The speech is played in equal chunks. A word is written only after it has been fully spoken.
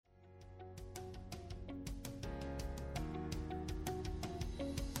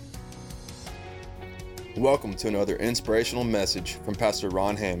Welcome to another inspirational message from Pastor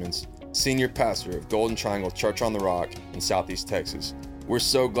Ron Hammonds, Senior Pastor of Golden Triangle Church on the Rock in Southeast Texas. We're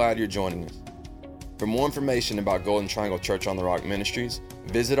so glad you're joining us. For more information about Golden Triangle Church on the Rock Ministries,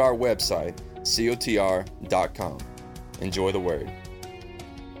 visit our website, cotr.com. Enjoy the Word.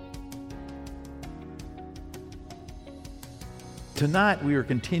 Tonight we are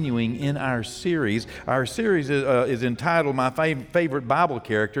continuing in our series. Our series is entitled My Favorite Bible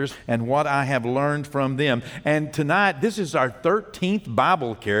Characters and What I Have Learned from Them. And tonight, this is our 13th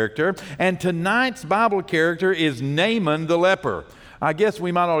Bible character. And tonight's Bible character is Naaman the leper. I guess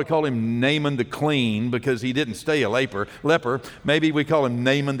we might ought to call him Naaman the clean because he didn't stay a leper. Maybe we call him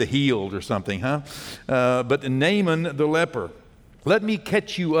Naaman the healed or something, huh? But Naaman the leper. Let me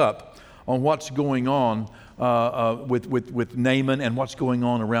catch you up on what's going on with Naaman and what's going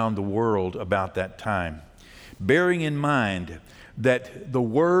on around the world about that time. Bearing in mind that the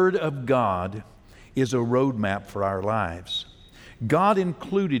Word of God is a roadmap for our lives. God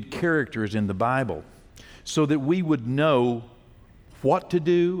included characters in the Bible so that we would know what to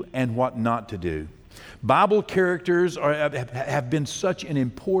do and what not to do. Bible characters have been such an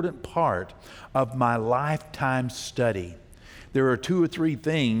important part of my lifetime study. There are 2 or 3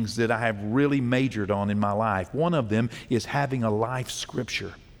 things that I have really majored on in my life. One of them is having a life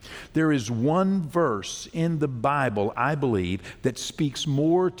scripture. There is one verse in the Bible, I believe, that speaks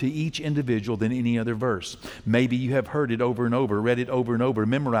more to each individual than any other verse. Maybe you have heard it over and over, read it over and over,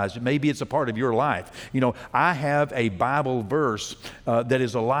 memorized it. Maybe it's a part of your life. You know, I have a Bible verse that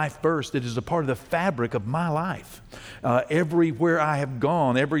is a life verse that is a part of the fabric of my life. Everywhere I have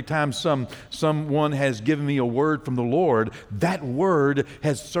gone, every time someone has given me a word from the Lord, that word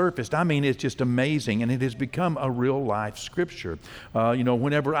has surfaced. I mean, it's just amazing, and it has become a real life scripture.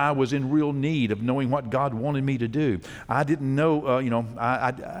 Whenever I was in real need of knowing what God wanted me to do, I didn't know,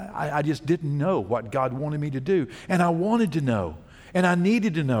 I just didn't know what God wanted me to do, and I wanted to know, and I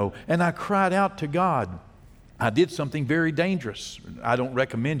needed to know, and I cried out to God. I did something very dangerous. I don't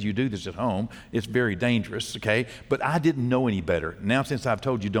recommend you do this at home. It's very dangerous, okay? But I didn't know any better. Now, since I've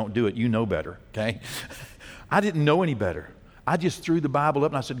told you don't do it, you know better, okay? I didn't know any better. I just threw the Bible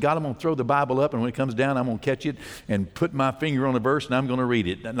up and I said, God, I'm going to throw the Bible up, and when it comes down, I'm going to catch it and put my finger on a verse and I'm going to read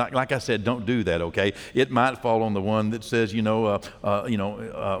it. Like I said, don't do that, okay? It might fall on the one that says, he went out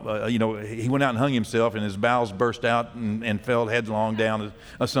and hung himself and his bowels burst out and fell headlong down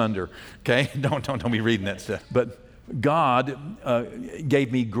asunder, okay? Don't be reading that stuff. But God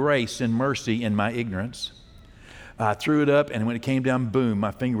gave me grace and mercy in my ignorance. I threw it up, and when it came down, boom,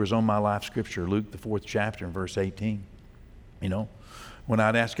 my finger was on my life scripture, Luke, the 4th chapter, and verse 18. When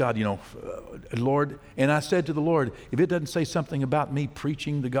I'd ask God, Lord, and I said to the Lord, if it doesn't say something about me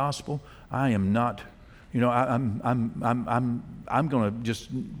preaching the gospel, I am not, I'm going to just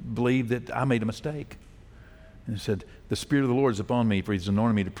believe that I made a mistake. And it said, the Spirit of the Lord is upon me, for He's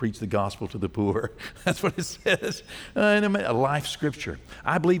anointed me to preach the gospel to the poor. That's what it says. A life scripture.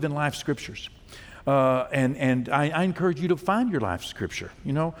 I believe in life scriptures. And I encourage you to find your life scripture.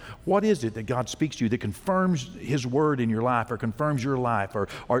 What is it that God speaks to you that confirms His word in your life, or confirms your life, or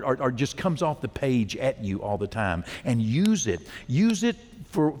just comes off the page at you all the time? And use it. Use it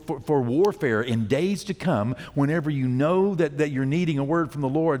for warfare in days to come. Whenever you know that you're needing a word from the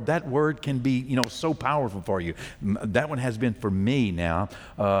Lord, that word can be so powerful for you. That one has been for me now.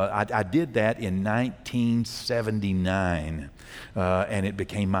 I did that in 1979, and it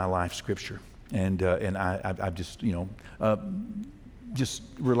became my life scripture. And I've just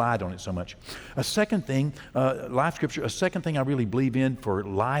relied on it so much. A second thing, life scripture, a second thing I really believe in for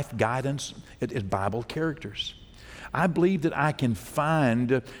life guidance is Bible characters. I believe that I can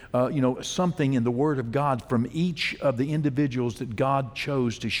find, something in the Word of God from each of the individuals that God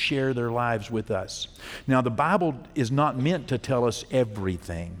chose to share their lives with us. Now, the Bible is not meant to tell us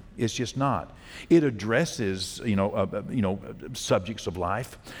everything. It's just not. It addresses, subjects of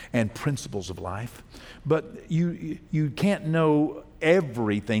life and principles of life, but you can't know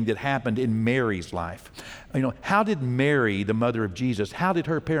everything that happened in Mary's life. How did Mary, the mother of Jesus, how did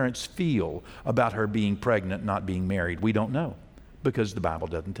her parents feel about her being pregnant, not being married? We don't know, because the Bible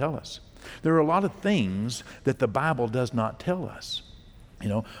doesn't tell us. There are a lot of things that the Bible does not tell us,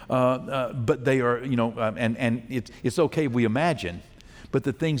 but they are, and it's okay if we imagine. But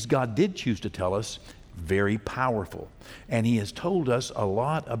the things God did choose to tell us, very powerful. And He has told us a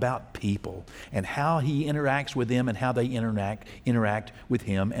lot about people and how He interacts with them and how they interact with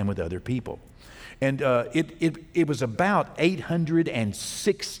Him and with other people. And it was about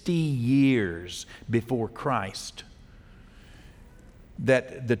 860 years before Christ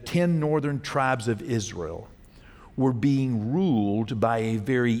that the 10 northern tribes of Israel were being ruled by a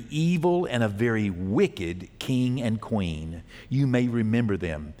very evil and a very wicked king and queen. You may remember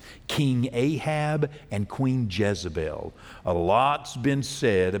them, King Ahab and Queen Jezebel. A lot's been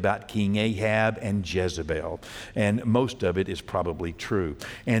said about King Ahab and Jezebel, and most of it is probably true.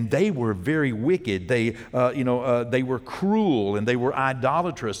 And they were very wicked. They were cruel, and they were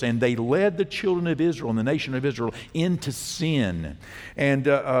idolatrous, and they led the children of Israel and the nation of Israel into sin. And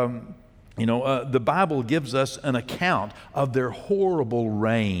the Bible gives us an account of their horrible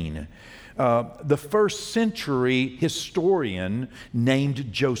reign. The first century historian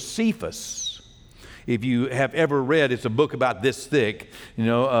named Josephus. If you have ever read, it's a book about this thick.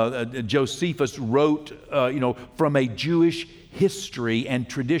 Josephus wrote, from a Jewish history and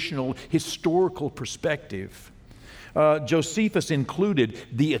traditional historical perspective. Josephus included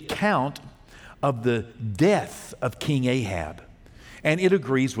the account of the death of King Ahab. And it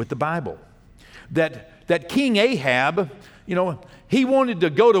agrees with the Bible. That King Ahab, he wanted to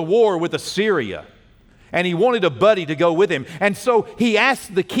go to war with Assyria. And he wanted a buddy to go with him. And so he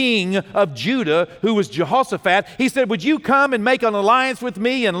asked the king of Judah, who was Jehoshaphat, he said, would you come and make an alliance with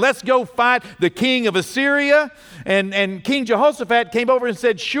me and let's go fight the king of Assyria? And King Jehoshaphat came over and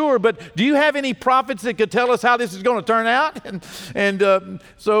said, sure, but do you have any prophets that could tell us how this is going to turn out?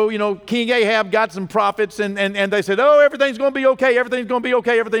 So King Ahab got some prophets and they said, oh, everything's going to be okay, everything's going to be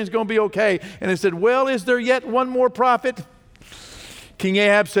okay, everything's going to be okay. And they said, well, is there yet one more prophet? King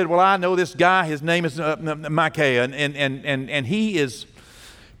Ahab said, well, I know this guy, his name is Micaiah, and he is,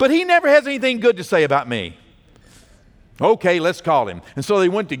 but he never has anything good to say about me. Okay, let's call him. And so they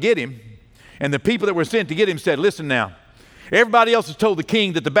went to get him, and the people that were sent to get him said, listen now, everybody else has told the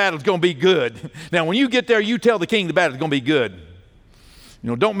king that the battle's going to be good. Now, when you get there, you tell the king the battle's going to be good.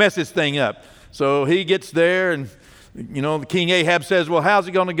 Don't mess this thing up. So he gets there, and the King Ahab says, well, how's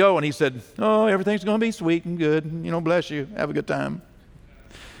it going to go? And he said, oh, everything's going to be sweet and good. Bless you. Have a good time.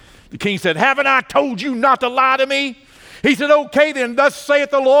 The king said, haven't I told you not to lie to me? He said, okay then, thus saith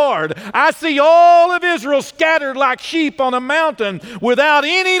the Lord, I see all of Israel scattered like sheep on a mountain without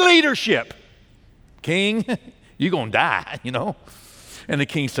any leadership. King, you're going to die, And the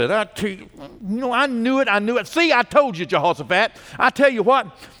king said, I knew it. See, I told you, Jehoshaphat. I tell you what,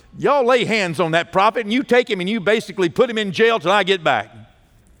 y'all lay hands on that prophet and you take him and you basically put him in jail till I get back.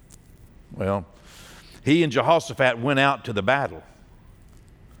 Well, he and Jehoshaphat went out to the battle.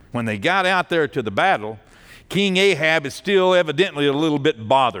 When they got out there to the battle, King Ahab is still evidently a little bit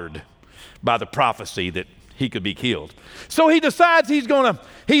bothered by the prophecy that he could be killed. So he decides he's going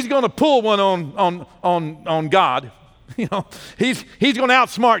to pull one on God. He's going to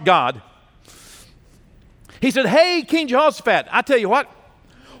outsmart God. He said, hey, King Jehoshaphat, I tell you what,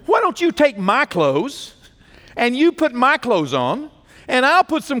 why don't you take my clothes and you put my clothes on, and I'll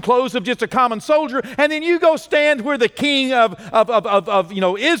put some clothes of just a common soldier, and then you go stand where the king of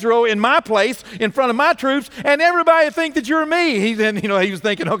Israel in my place in front of my troops, and everybody think that you're me. He was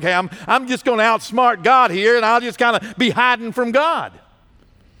thinking, okay, I'm just going to outsmart God here, and I'll just kind of be hiding from God.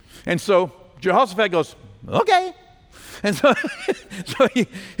 And so Jehoshaphat goes, okay. And so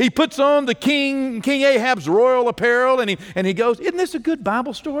he puts on the King Ahab's royal apparel, and he goes, isn't this a good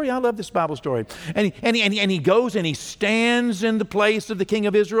Bible story? I love this Bible story. And he goes and he stands in the place of the king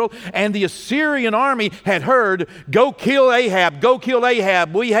of Israel, and the Assyrian army had heard, go kill Ahab,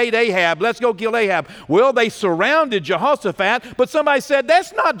 we hate Ahab, let's go kill Ahab. Well, they surrounded Jehoshaphat, but somebody said,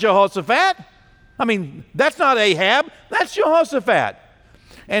 that's not Jehoshaphat. That's not Ahab, that's Jehoshaphat.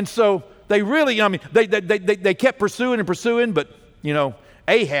 And so they really, they kept pursuing, but,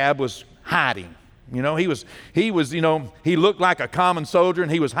 Ahab was hiding. He looked like a common soldier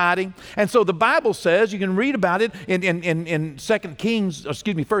and he was hiding. And so the Bible says, you can read about it in 1 Kings, the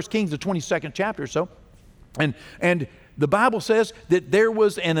 22nd chapter or so. And the Bible says that there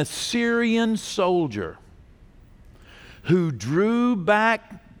was an Assyrian soldier who drew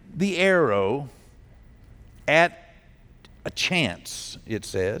back the arrow at a chance, it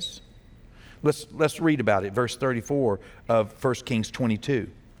says. Let's read about it, verse 34 of 1 Kings 22.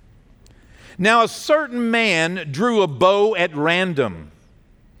 Now a certain man drew a bow at random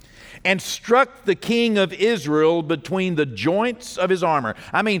and struck the king of Israel between the joints of his armor.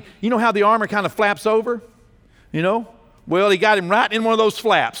 You know how the armor kind of flaps over? Well, he got him right in one of those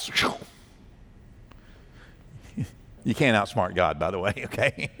flaps. You can't outsmart God, by the way,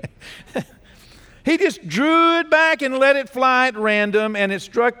 okay? He just drew it back and let it fly at random, and it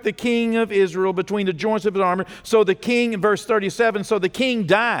struck the king of Israel between the joints of his armor. So the king, in verse 37, so the king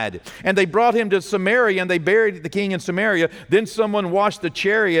died, and they brought him to Samaria, and they buried the king in Samaria. Then someone washed the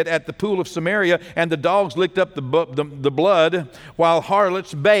chariot at the pool of Samaria, and the dogs licked up the blood while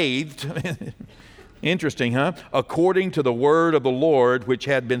harlots bathed. Interesting, huh? According to the word of the Lord which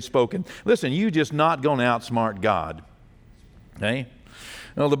had been spoken. Listen, you just not going to outsmart God. Okay?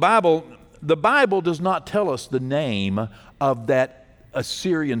 Now the Bible does not tell us the name of that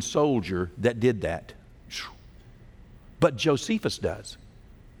Assyrian soldier that did that. But Josephus does.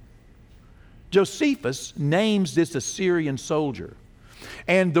 Josephus names this Assyrian soldier.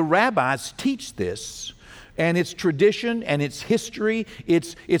 And the rabbis teach this, and it's tradition and it's history.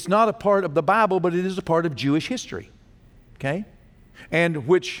 It's not a part of the Bible, but it is a part of Jewish history. Okay? And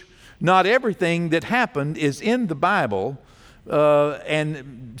which not everything that happened is in the Bible.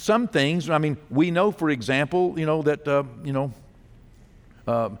 And some things, I mean, we know, for example, that,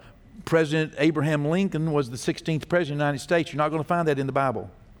 President Abraham Lincoln was the 16th president of the United States. You're not going to find that in the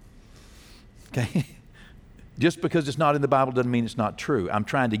Bible. Okay? Just because it's not in the Bible doesn't mean it's not true. I'm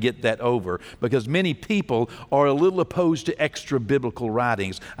trying to get that over because many people are a little opposed to extra biblical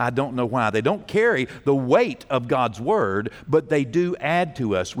writings. I don't know why. They don't carry the weight of God's Word, but they do add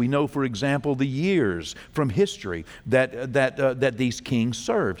to us. We know, for example, the years from history that these kings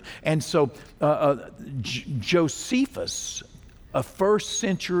served. And so Josephus, a first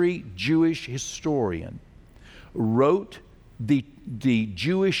century Jewish historian, wrote the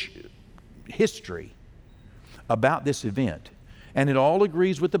Jewish history about this event. And it all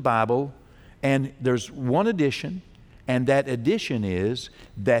agrees with the Bible. And there's one addition, and that addition is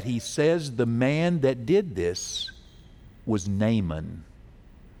that he says the man that did this was Naaman.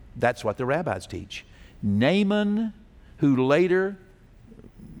 That's what the rabbis teach. Naaman, who later,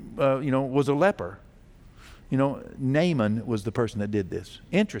 was a leper. Naaman was the person that did this.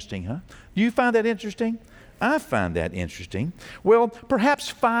 Interesting, huh? Do you find that interesting? I find that interesting. Well, perhaps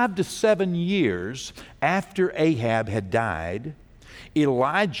 5 to 7 years after Ahab had died,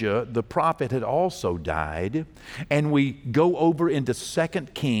 Elijah the prophet had also died, and we go over into 2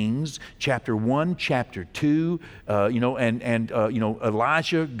 Kings chapter 1, chapter 2,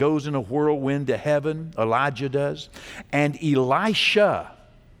 Elijah goes in a whirlwind to heaven, Elijah does, and Elisha,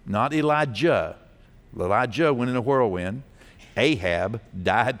 not Elijah, Elijah went in a whirlwind, Ahab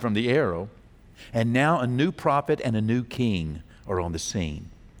died from the arrow, and now a new prophet and a new king are on the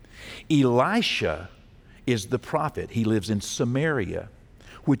scene. Elisha is the prophet. He lives in Samaria,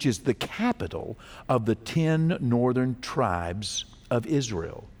 which is the capital of the 10 northern tribes of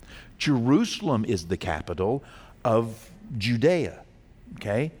Israel. Jerusalem is the capital of Judea,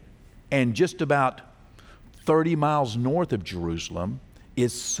 okay? And just about 30 miles north of Jerusalem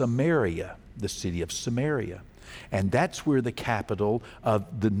is Samaria, the city of Samaria. And that's where the capital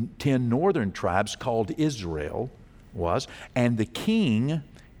of the 10 northern tribes called Israel was. And the king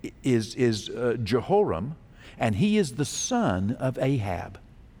is Jehoram, and he is the son of Ahab.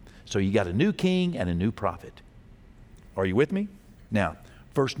 So you got a new king and a new prophet. Are you with me? Now,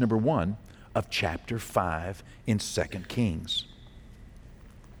 verse number 1 of chapter 5 in 2 Kings.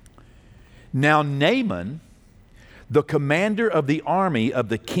 Now Naaman, the commander of the army of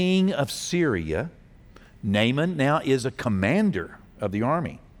the king of Syria, Naaman now is a commander of the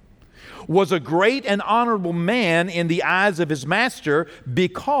army, was a great and honorable man in the eyes of his master,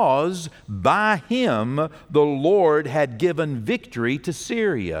 because by him the Lord had given victory to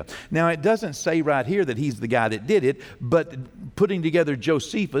Syria. Now, it doesn't say right here that he's the guy that did it, but putting together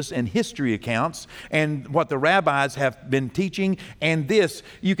Josephus and history accounts and what the rabbis have been teaching and this,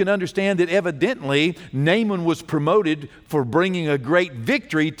 you can understand that evidently Naaman was promoted for bringing a great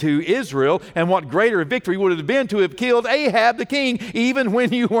victory to Israel. And what greater victory would it have been to have killed Ahab the king, even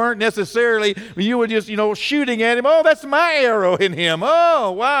when you weren't necessarily, you were just, shooting at him. Oh, that's my arrow in him.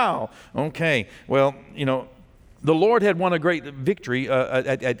 Oh, wow. Okay. Well, the Lord had won a great victory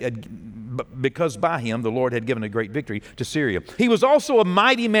because by him the Lord had given a great victory to Syria. He was also a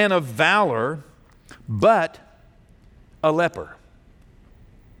mighty man of valor, but a leper.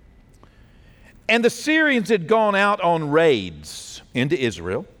 And the Syrians had gone out on raids into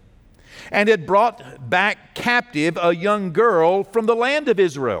Israel and had brought back captive a young girl from the land of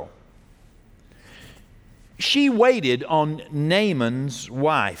Israel. She waited on Naaman's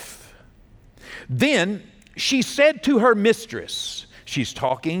wife. Then she said to her mistress, she's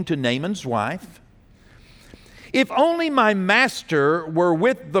talking to Naaman's wife, "If only my master were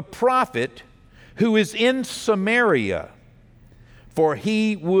with the prophet who is in Samaria, for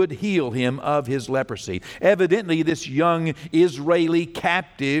he would heal him of his leprosy." Evidently, this young Israeli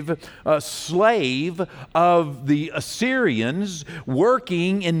captive slave of the Assyrians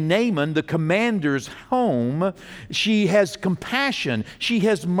working in Naaman, the commander's home, she has compassion. She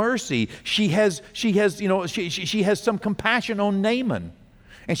has mercy. She has some compassion on Naaman.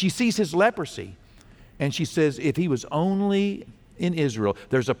 And she sees his leprosy. And she says, if he was only in Israel.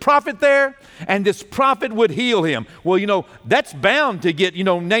 There's a prophet there, and this prophet would heal him. Well, that's bound to get,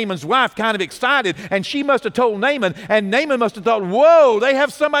 Naaman's wife kind of excited, and she must have told Naaman, and Naaman must have thought, whoa, they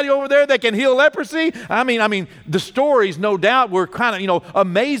have somebody over there that can heal leprosy? I mean, the stories, no doubt, were kind of,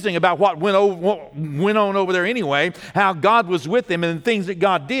 amazing about what went on over there anyway, how God was with them and the things that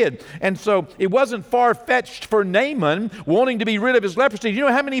God did. And so it wasn't far-fetched for Naaman wanting to be rid of his leprosy. You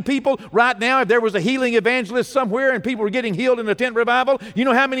know how many people right now, if there was a healing evangelist somewhere and people were getting healed in a tent revival, you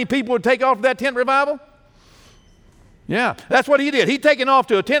know how many people would take off to that tent revival? Yeah, that's what he did. He's taking off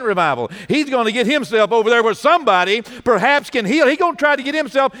to a tent revival. He's going to get himself over there where somebody perhaps can heal. He's going to try to get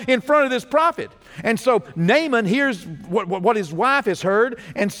himself in front of this prophet. And so Naaman hears what his wife has heard.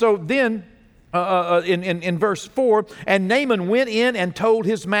 And so then in verse 4, and Naaman went in and told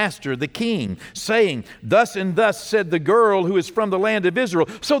his master, the king, saying, thus and thus said the girl who is from the land of Israel.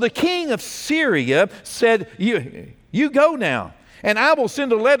 So the king of Syria said, you go now, and I will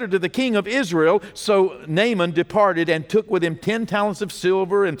send a letter to the king of Israel. So Naaman departed and took with him 10 talents of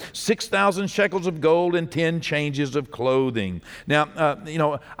silver and 6,000 shekels of gold and 10 changes of clothing. Now,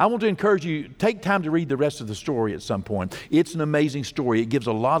 I want to encourage you, take time to read the rest of the story at some point. It's an amazing story. It gives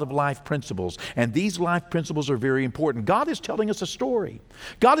a lot of life principles, and these life principles are very important. God is telling us a story.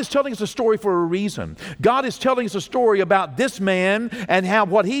 God is telling us a story for a reason. God is telling us a story about this man and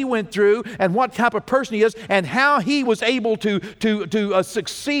what he went through and what type of person he is and how he was able to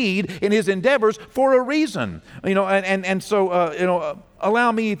succeed in his endeavors for a reason. So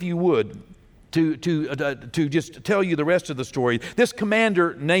allow me, if you would, to just tell you the rest of the story. This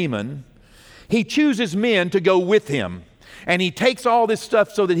commander Naaman, he chooses men to go with him. And he takes all this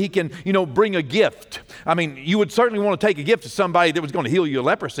stuff so that he can, bring a gift. I mean, you would certainly want to take a gift to somebody that was going to heal you of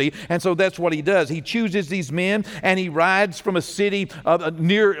leprosy. And so that's what he does. He chooses these men, and he rides from a city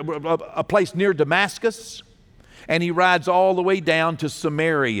near a place near Damascus. And he rides all the way down to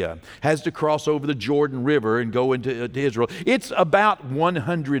Samaria, has to cross over the Jordan River and go into Israel. It's about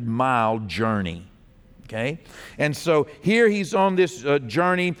 100-mile journey. Okay? And so here he's on this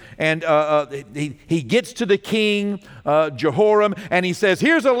journey, and he gets to the king, Jehoram, and he says,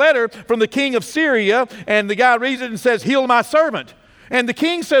 here's a letter from the king of Syria. And the guy reads it and says, heal my servant. And the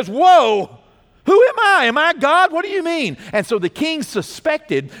king says, whoa, who am I? Am I God? What do you mean? And so the king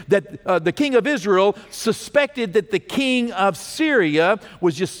suspected that the king of Israel suspected that the king of Syria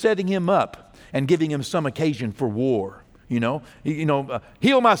was just setting him up and giving him some occasion for war.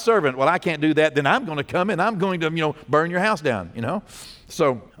 Heal my servant. Well, I can't do that. Then I'm going to come and I'm going to, burn your house down,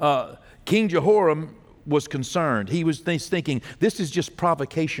 So King Jehoram was concerned. He was thinking, this is just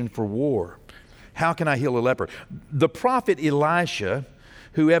provocation for war. How can I heal a leper? The prophet Elisha,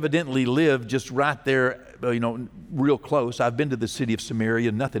 who evidently lived just right there, real close. I've been to the city of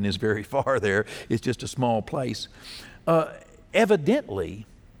Samaria. Nothing is very far there. It's just a small place. Evidently,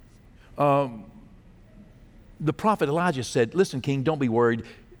 the prophet Elijah said, listen, king, don't be worried.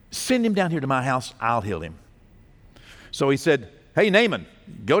 Send him down here to my house. I'll heal him. So he said, hey, Naaman,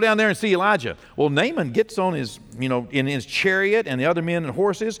 go down there and see Elijah. Well, Naaman gets on his, in his chariot and the other men and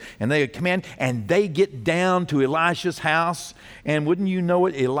horses, and they command, and they get down to Elisha's house. And wouldn't you know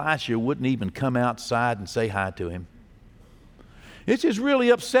it, Elisha wouldn't even come outside and say hi to him. It's just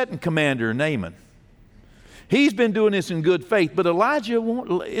really upsetting Commander Naaman. He's been doing this in good faith, but Elisha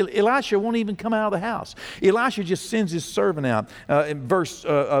won't even come out of the house. Elisha just sends his servant out. In verse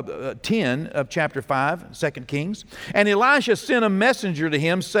 10 of chapter 5, 2 Kings. And Elisha sent a messenger to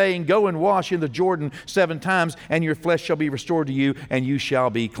him, saying, go and wash in the Jordan 7 times, and your flesh shall be restored to you, and you shall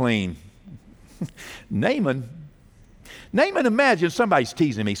be clean. Naaman, imagine somebody's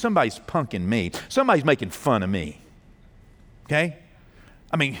teasing me, somebody's punking me, somebody's making fun of me. Okay?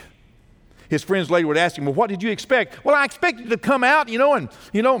 I mean, his friends later would ask him, well, what did you expect? Well, I expected to come out, and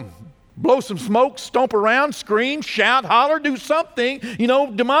blow some smoke, stomp around, scream, shout, holler, do something,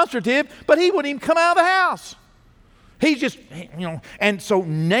 demonstrative, but he wouldn't even come out of the house. He's just, and so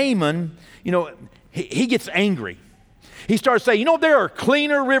Naaman, he gets angry. He starts saying, there are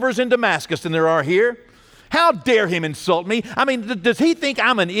cleaner rivers in Damascus than there are here. How dare him insult me? I mean, does he think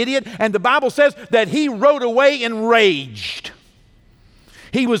I'm an idiot? And the Bible says that he rode away enraged.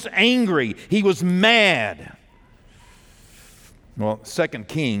 He was angry. He was mad. Well, 2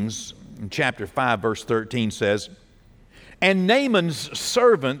 Kings in chapter 5, verse 13 says, and Naaman's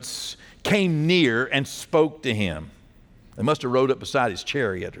servants came near and spoke to him. They must have rode up beside his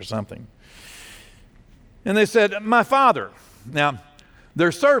chariot or something. And they said, my father. Now,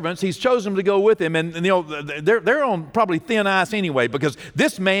 their servants, he's chosen them to go with him, and they're on probably thin ice anyway, because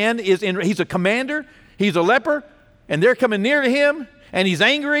this man he's a commander, he's a leper, and they're coming near to him. and he's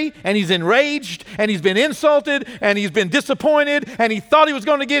angry, and he's enraged, and he's been insulted, and he's been disappointed, and he thought he was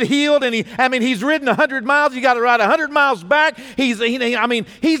going to get healed, and he's ridden 100 miles. You got to ride 100 miles back. He's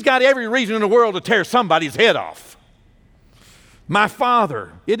got every reason in the world to tear somebody's head off. My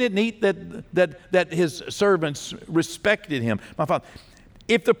father, isn't it neat that his servants respected him? My father.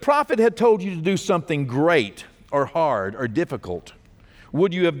 If the prophet had told you to do something great or hard or difficult,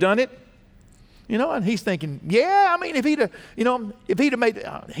 would you have done it? And he's thinking, yeah, if he'd have made,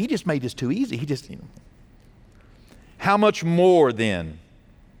 he just made this too easy. How much more then?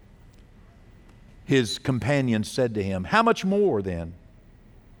 His companions said to him, how much more then?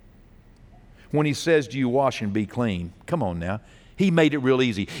 When he says to you, wash and be clean. Come on now. He made it real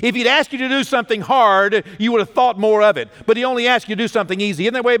easy. If he'd asked you to do something hard, you would have thought more of it. But he only asked you to do something easy.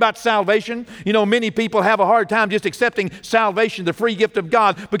 Isn't that way about salvation? Many people have a hard time just accepting salvation, the free gift of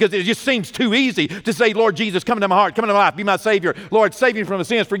God, because it just seems too easy to say, Lord Jesus, come into my heart, come into my life, be my Savior. Lord, save me from the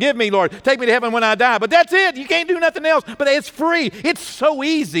sins. Forgive me, Lord. Take me to heaven when I die. But that's it. You can't do nothing else. But it's free. It's so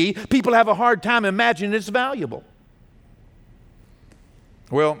easy. People have a hard time imagining it's valuable.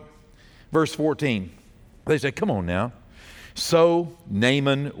 Well, verse 14, they say, come on now. So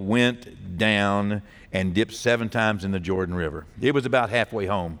Naaman went down and dipped 7 times in the Jordan River. It was about halfway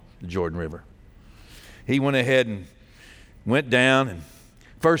home, the Jordan River. He went ahead and went down, and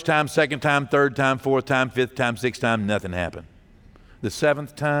first time, second time, third time, fourth time, fifth time, sixth time, nothing happened. The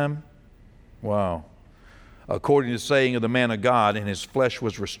 7th time, wow. According to the saying of the man of God, and his flesh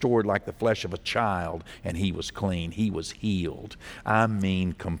was restored like the flesh of a child, and he was clean. He was healed.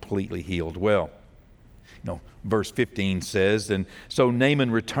 Completely healed. Well, verse 15 says, and so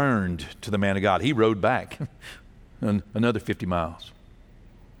Naaman returned to the man of God. He rode back another 50 miles.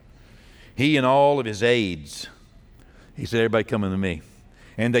 He and all of his aides, he said, everybody come unto me.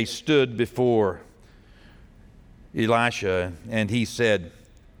 And they stood before Elisha, and he said,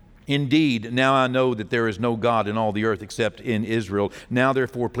 indeed, now I know that there is no God in all the earth except in Israel. Now,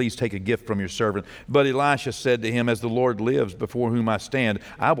 therefore, please take a gift from your servant. But Elisha said to him, as the Lord lives before whom I stand,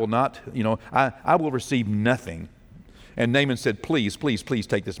 I will not, I will receive nothing. And Naaman said, please, please, please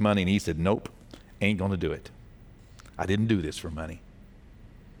take this money. And he said, nope, ain't going to do it. I didn't do this for money.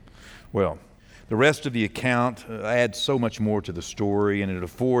 Well, the rest of the account adds so much more to the story, and it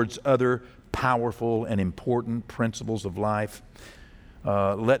affords other powerful and important principles of life.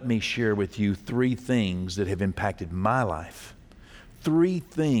 Let me share with you 3 things that have impacted my life. 3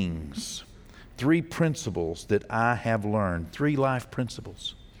 things, 3 principles that I have learned, 3 life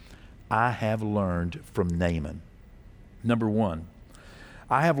principles I have learned from Naaman. Number 1,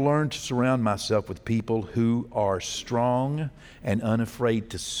 I have learned to surround myself with people who are strong and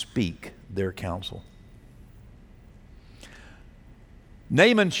unafraid to speak their counsel.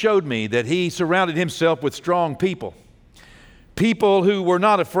 Naaman showed me that he surrounded himself with strong people. People who were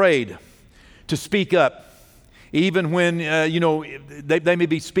not afraid to speak up, even when, they may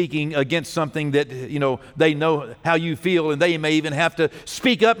be speaking against something that, they know how you feel, and they may even have to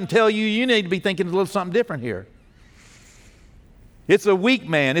speak up and tell you, you need to be thinking a little something different here. It's a weak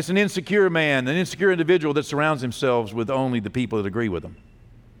man. It's an insecure man, an insecure individual that surrounds themselves with only the people that agree with them.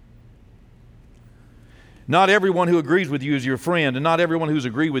 Not everyone who agrees with you is your friend, and not everyone who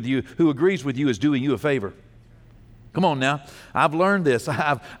agrees with you is doing you a favor. Come on now. I've learned this.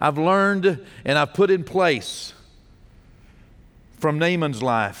 I've learned and I've put in place from Naaman's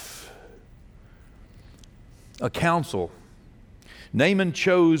life a counsel. Naaman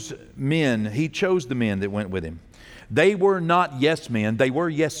chose men. He chose the men that went with him. They were not yes men. They were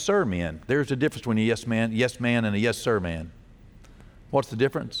yes sir men. There's a difference between a yes man and a yes sir man. What's the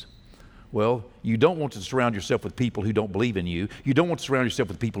difference? Well, you don't want to surround yourself with people who don't believe in you. You don't want to surround yourself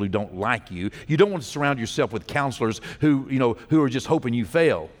with people who don't like you. You don't want to surround yourself with counselors who are just hoping you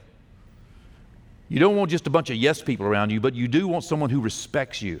fail. You don't want just a bunch of yes people around you, but you do want someone who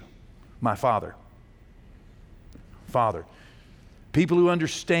respects you. My father. People who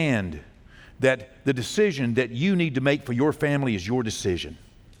understand that the decision that you need to make for your family is your decision.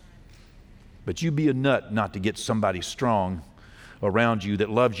 But you be a nut not to get somebody strong around you that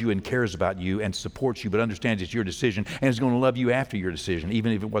loves you and cares about you and supports you, but understands it's your decision and is going to love you after your decision,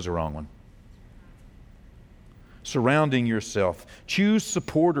 even if it was a wrong one. Surrounding yourself. Choose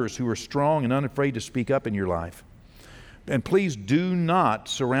supporters who are strong and unafraid to speak up in your life. And please do not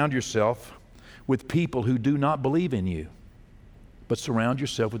surround yourself with people who do not believe in you, but surround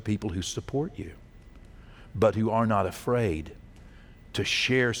yourself with people who support you, but who are not afraid to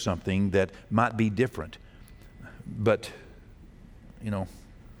share something that might be different. But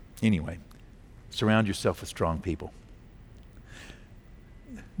anyway, surround yourself with strong people.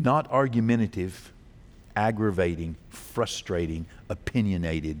 Not argumentative aggravating, frustrating,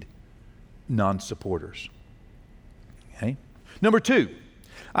 opinionated non-supporters. Okay? Number two,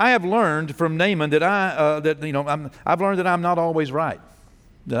 I have learned from Naaman that I've learned that I'm not always right,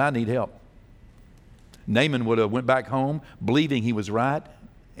 that I need help. Naaman would have went back home believing he was right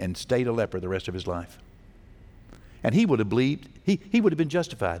and stayed a leper the rest of his life. And he would have believed, he would have been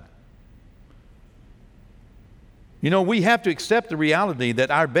justified. You know, we have to accept the reality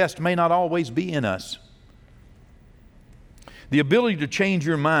that our best may not always be in us. The ability to change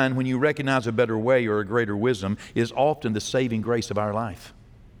your mind when you recognize a better way or a greater wisdom is often the saving grace of our life.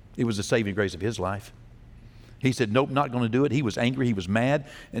 It was the saving grace of his life. He said, nope, not going to do it. He was angry. He was mad.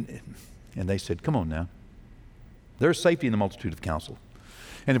 And they said, come on now. There's safety in the multitude of counsel.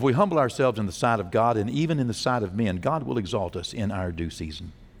 And if we humble ourselves in the sight of God and even in the sight of men, God will exalt us in our due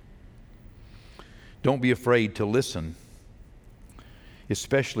season. Don't be afraid to listen,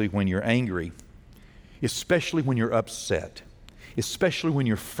 especially when you're angry, especially when you're upset, especially when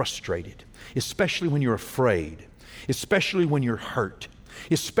you're frustrated, especially when you're afraid, especially when you're hurt,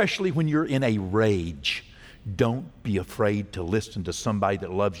 especially when you're in a rage. Don't be afraid to listen to somebody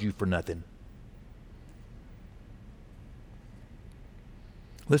that loves you for nothing.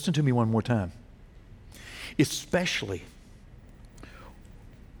 Listen to me one more time. Especially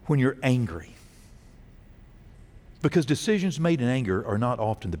when you're angry. Because decisions made in anger are not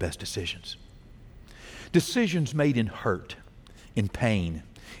often the best decisions. Decisions made in hurt, in pain,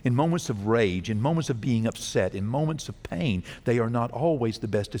 in moments of rage, in moments of being upset, in moments of pain, they are not always the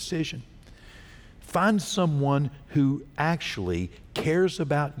best decision. Find someone who actually cares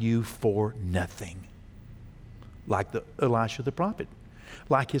about you for nothing. Like Elisha the prophet,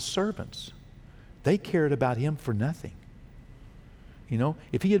 like his servants. They cared about him for nothing. You know,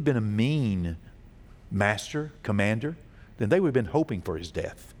 if he had been a mean master, commander, then they would have been hoping for his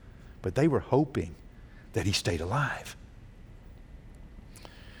death. But they were hoping that he stayed alive.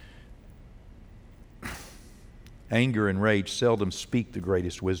 Anger and rage seldom speak the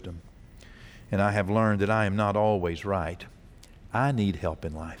greatest wisdom. And I have learned that I am not always right. I need help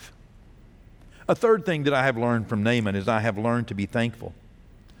in life. A third thing that I have learned from Naaman is I have learned to be thankful.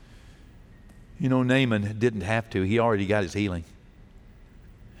 You know, Naaman didn't have to. He already got his healing.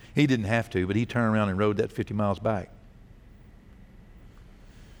 He didn't have to, but he turned around and rode that 50 miles back.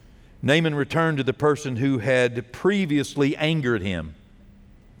 Naaman returned to the person who had previously angered him.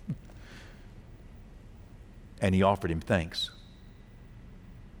 And he offered him thanks.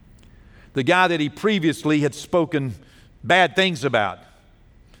 The guy that he previously had spoken bad things about,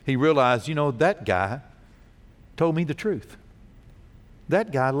 he realized, you know, that guy told me the truth.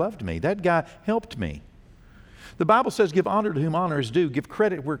 That guy loved me. That guy helped me. The Bible says, give honor to whom honor is due. Give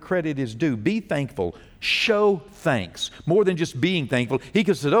credit where credit is due. Be thankful. Show thanks. More than just being thankful. He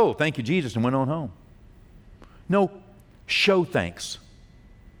could have said, oh, thank you, Jesus, and went on home. No, show thanks.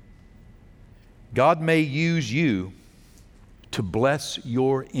 God may use you to bless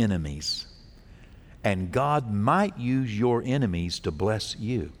your enemies. And God might use your enemies to bless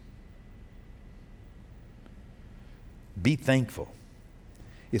you. Be thankful.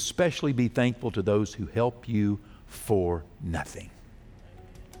 Especially be thankful to those who help you for nothing.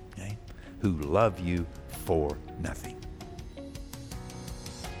 Okay? Who love you for nothing.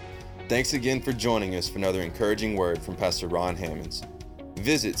 Thanks again for joining us for another encouraging word from Pastor Ron Hammonds.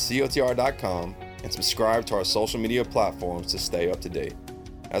 Visit cotr.com and subscribe to our social media platforms to stay up to date.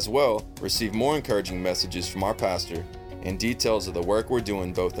 As well, receive more encouraging messages from our pastor and details of the work we're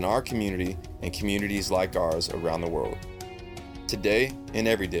doing both in our community and communities like ours around the world. Today and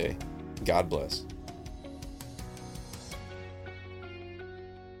every day, God bless.